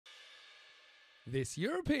This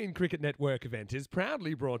European Cricket Network event is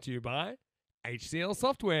proudly brought to you by HCL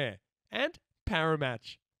Software and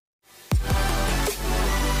Paramatch.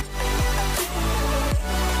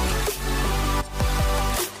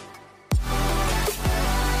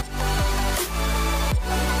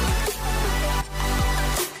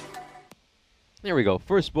 There we go.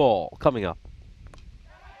 First ball coming up.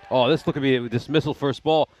 Oh, this could be a dismissal first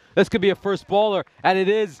ball. This could be a first baller, and it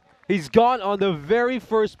is. He's gone on the very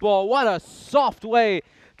first ball. What a soft way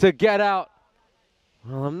to get out.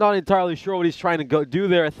 Well, I'm not entirely sure what he's trying to do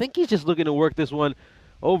there. I think he's just looking to work this one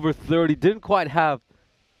over 30. Didn't quite have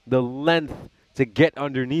the length to get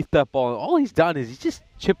underneath that ball. All he's done is he's just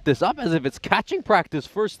chipped this up as if it's catching practice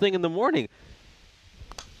first thing in the morning.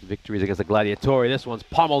 Victories against the Gladiatori. This one's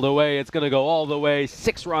pummeled away. It's going to go all the way.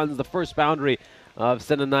 6 runs, the first boundary of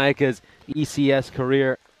Senanaika's ECS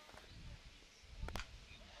career.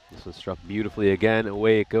 This one struck beautifully again.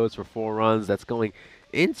 Away it goes for 4 runs. That's going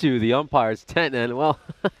into the umpire's tent. And, well,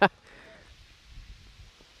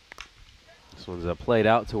 this one's played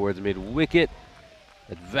out towards mid-wicket.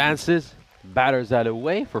 Advances. Batters that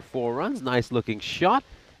away for 4 runs. Nice-looking shot.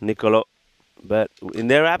 Nicolo. But in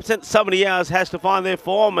their absence, somebody else has to find their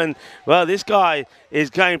form. And, well, this guy is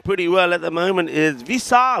going pretty well at the moment. Is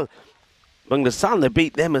Vishal. Among the Sun, they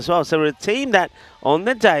beat them as well. So we're a team that, on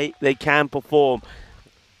the day, they can perform.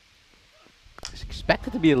 It's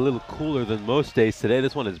expected to be a little cooler than most days today.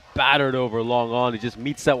 This one is battered over long on. He just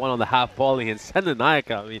meets that one on the half volley. And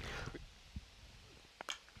Senanaika, I mean,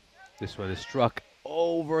 this one is struck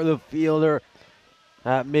over the fielder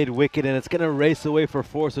at mid-wicket, and it's going to race away for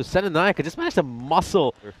 4. So Senanaika just managed to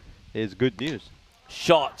muscle is good news.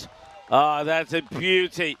 Shot. Ah, that's a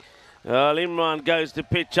beauty. Imran goes to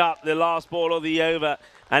pitch up the last ball of the over,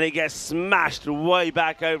 and he gets smashed way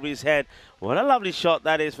back over his head. What a lovely shot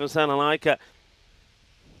that is from Senanaika.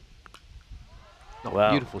 Oh,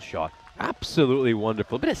 wow. Beautiful shot. Absolutely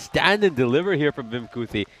wonderful. A bit of stand and deliver here from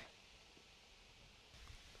Vimkuthi.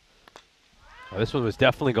 Oh, this one was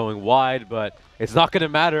definitely going wide, but it's not going to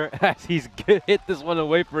matter as he's hit this one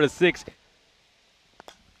away for a 6.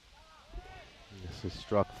 This is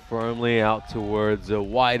struck firmly out towards a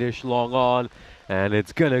wide-ish long on, and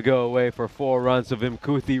it's going to go away for 4 runs. So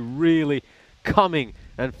Vimkuthi really coming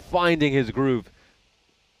and finding his groove.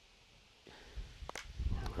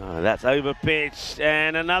 That's over-pitched,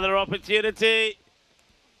 and another opportunity.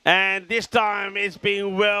 And this time it's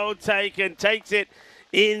been well taken. Takes it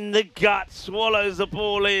in the gut, swallows the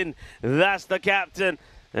ball in. That's the captain.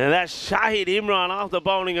 And that's Shahid Imran after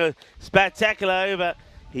bowling a spectacular over.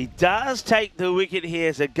 He does take the wicket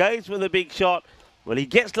here, so goes for the big shot. Well, he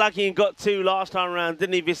gets lucky and got 2 last time around,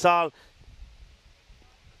 didn't he, Vishal?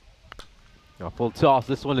 Full toss.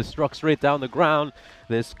 This one is struck straight down the ground.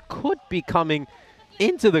 This could be coming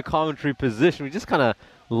into the commentary position. We just kind of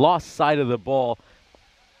lost sight of the ball.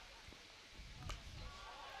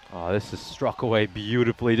 Oh, this is struck away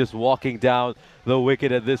beautifully, just walking down the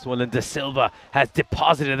wicket at this one. And De Silva has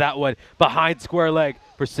deposited that one behind square leg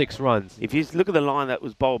for 6 runs. If you look at the line that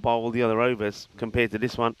was bowled by all the other overs compared to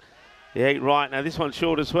this one, he ain't right. Now, this one's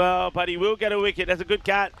short as well, but he will get a wicket. That's a good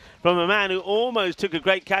catch from a man who almost took a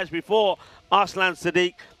great catch before, Arslan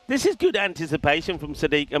Sadiq. This is good anticipation from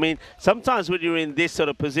Sadiq. I mean, sometimes when you're in this sort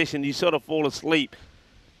of position, you sort of fall asleep.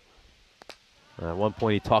 At one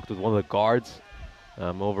point, he talked with one of the guards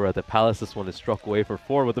over at the Palace. This one is struck away for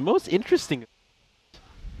 4. But the most interesting...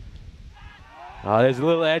 there's a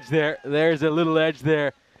little edge there. There's a little edge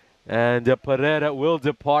there. And Pereira will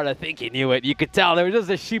depart. I think he knew it. You could tell there was just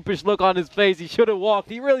a sheepish look on his face. He should have walked.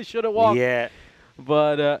 He really should have walked. Yeah.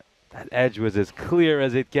 But that edge was as clear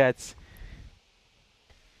as it gets.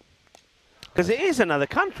 Because it is another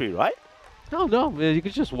country, right? No, you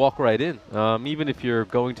could just walk right in. Even if you're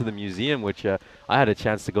going to the museum, which I had a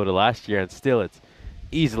chance to go to last year, and still it's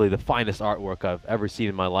easily the finest artwork I've ever seen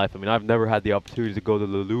in my life. I mean, I've never had the opportunity to go to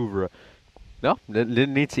the Louvre. No,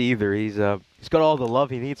 didn't need to either. He's got all the love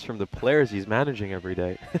he needs from the players he's managing every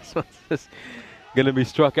day. This one's just going to be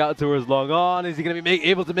struck out towards long on. Is he going to be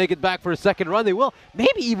able to make it back for a 2nd run? They will.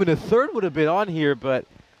 Maybe even a 3rd would have been on here, but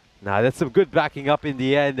nah, that's some good backing up in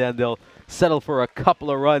the end, and they'll settle for a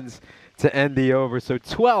couple of runs to end the over. So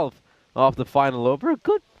 12 off the final over. A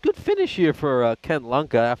good finish here for Kent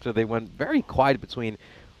Lanka after they went very quiet between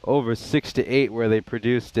over 6 to 8, where they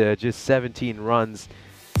produced just 17 runs.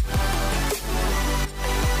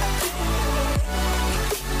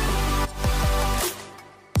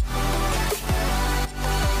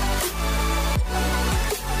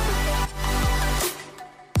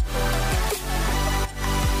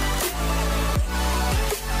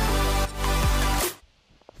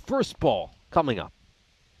 First ball coming up.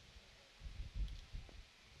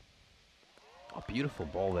 Oh, beautiful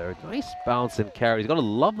ball there. Nice bounce and carry. He's got a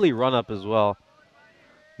lovely run up as well.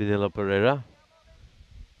 Vanilla Pereira.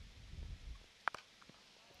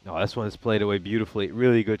 Oh, this one is played away beautifully.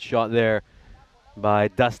 Really good shot there by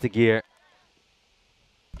Dastagir.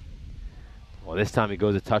 Well, this time he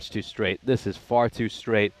goes a touch too straight. This is far too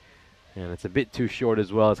straight. And it's a bit too short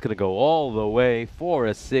as well. It's going to go all the way for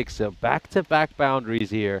a 6. So back-to-back boundaries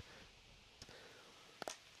here.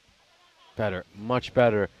 Better, much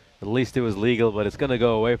better. At least it was legal, but it's going to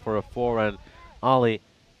go away for a 4. And Ali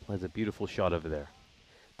plays a beautiful shot over there.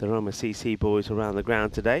 The Roma CC boys around the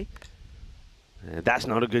ground today. That's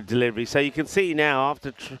not a good delivery. So you can see now,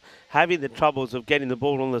 after having the troubles of getting the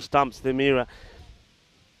ball on the stumps, the mirror.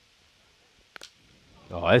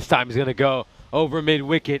 Oh, this time he's going to go over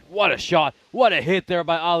mid-wicket. What a shot. What a hit there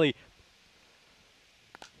by Ali.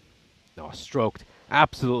 Oh, stroked.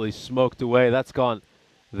 Absolutely smoked away. That's gone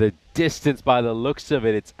the distance by the looks of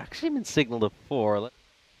it. It's actually been signaled a 4.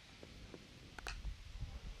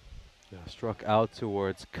 Struck out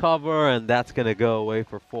towards cover, and that's going to go away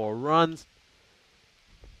for 4 runs.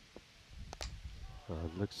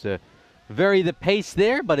 Looks to vary the pace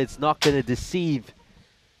there, but it's not going to deceive.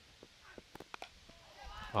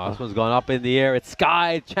 Oh, this one's gone up in the air. It's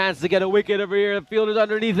Sky. Chance to get a wicket over here. The fielder's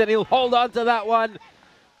underneath, and he'll hold on to that one.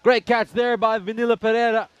 Great catch there by Vanilla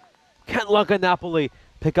Pereira. KLN Napoli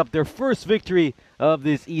pick up their first victory of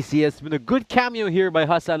this ECS. It's been a good cameo here by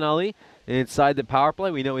Hassan Ali inside the power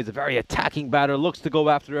play. We know he's a very attacking batter, looks to go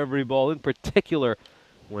after every ball, in particular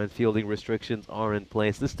when fielding restrictions are in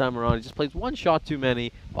place. This time around, he just plays 1 shot too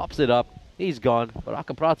many, pops it up, he's gone.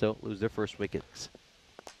 Baraka Prato lose their first wickets.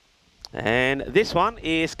 And this one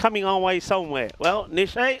is coming our way somewhere. Well,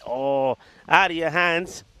 Nishay, out of your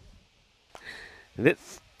hands.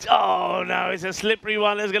 Oh no, it's a slippery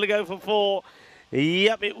one. It's going to go for 4.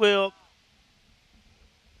 Yep, it will.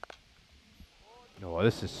 Oh,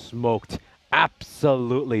 this is smoked.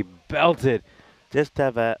 Absolutely belted. Just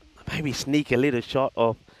have a maybe sneak a little shot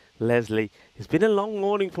off Leslie. It's been a long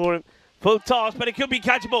morning for him. Full toss, but it could be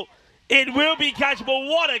catchable. It will be catchable.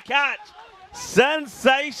 What a catch.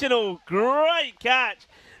 Sensational. Great catch.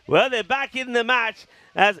 Well, they're back in the match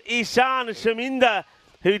as Ishan Shaminda,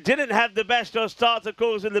 who didn't have the best of starts, of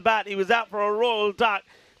course, in the bat. He was out for a royal duck.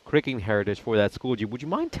 Cricketing heritage for that school. Would you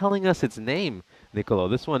mind telling us its name, Nicolo?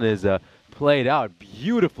 This one is played out,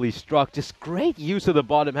 beautifully struck. Just great use of the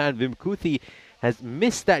bottom hand. Vimkuthi has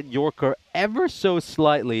missed that Yorker ever so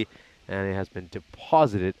slightly, and it has been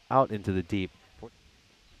deposited out into the deep.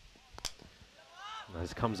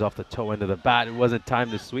 This comes off the toe end of the bat. It wasn't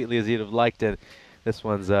timed as sweetly as he'd have liked it. This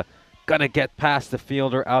one's gonna get past the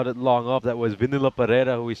fielder out at long off. That was Vanilla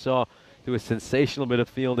Pereira, who we saw do a sensational bit of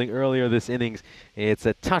fielding earlier this innings. It's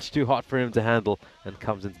a touch too hot for him to handle and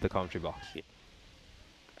comes into the commentary box.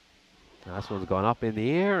 Now this one's gone up in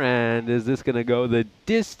the air, and is this going to go the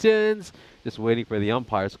distance? Just waiting for the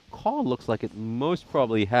umpire's call. Looks like it most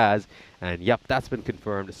probably has, and yep, that's been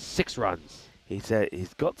confirmed. 6 runs.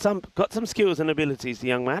 He's got some skills and abilities, the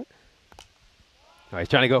young man. Oh, he's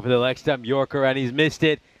trying to go for the leg stump Yorker, and he's missed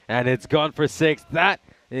it, and it's gone for 6. That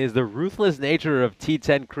is the ruthless nature of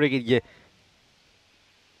T10 cricket.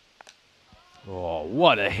 Oh,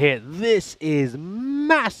 what a hit. This is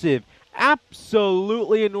massive.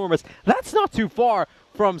 Absolutely enormous. That's not too far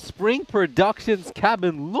from Spring Productions'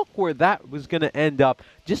 cabin. Look where that was going to end up.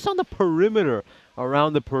 Just on the perimeter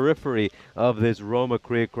around the periphery of this Roma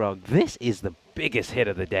cricket ground. This is the biggest hit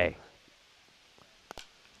of the day.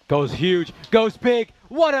 Goes huge, goes big.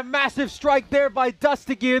 What a massive strike there by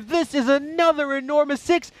Dastagir. This is another enormous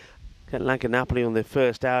 6. KLN Napoli on their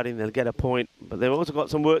first outing, they'll get a point, but they've also got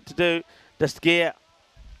some work to do. Dastagir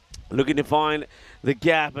looking to find the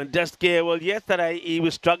gap, and Dastagir, well, yesterday he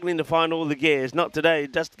was struggling to find all the gears. Not today.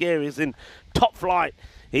 Dastagir is in top flight.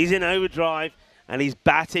 He's in overdrive, and he's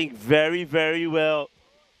batting very, very well.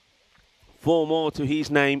 4 more to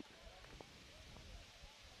his name.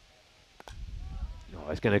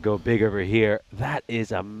 He's going to go big over here. That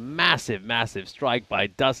is a massive, massive strike by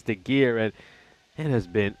Dastagir, and it has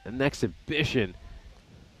been an exhibition.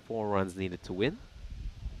 4 runs needed to win.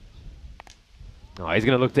 Oh, he's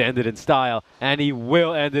going to look to end it in style, and he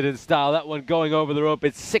will end it in style. That one going over the rope.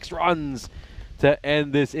 It's 6 runs to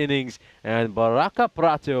end this innings, and Baraka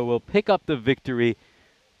Prato will pick up the victory,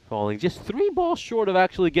 falling just 3 balls short of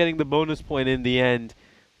actually getting the bonus point in the end.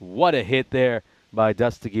 What a hit there by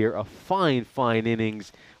Dastagir. A fine, fine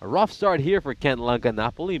innings. A rough start here for KLN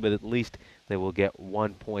Napoli, but at least they will get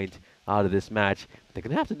 1 point out of this match. They're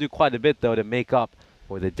going to have to do quite a bit, though, to make up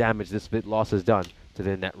for the damage this bit loss has done to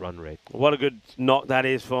their net run rate. What a good knock that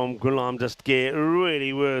is from Ghulam Dastagir.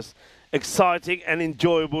 Really worth exciting and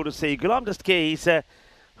enjoyable to see. Ghulam Dastgir,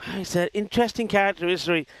 he's an interesting character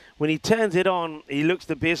history. When he turns it on, he looks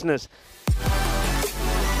the business.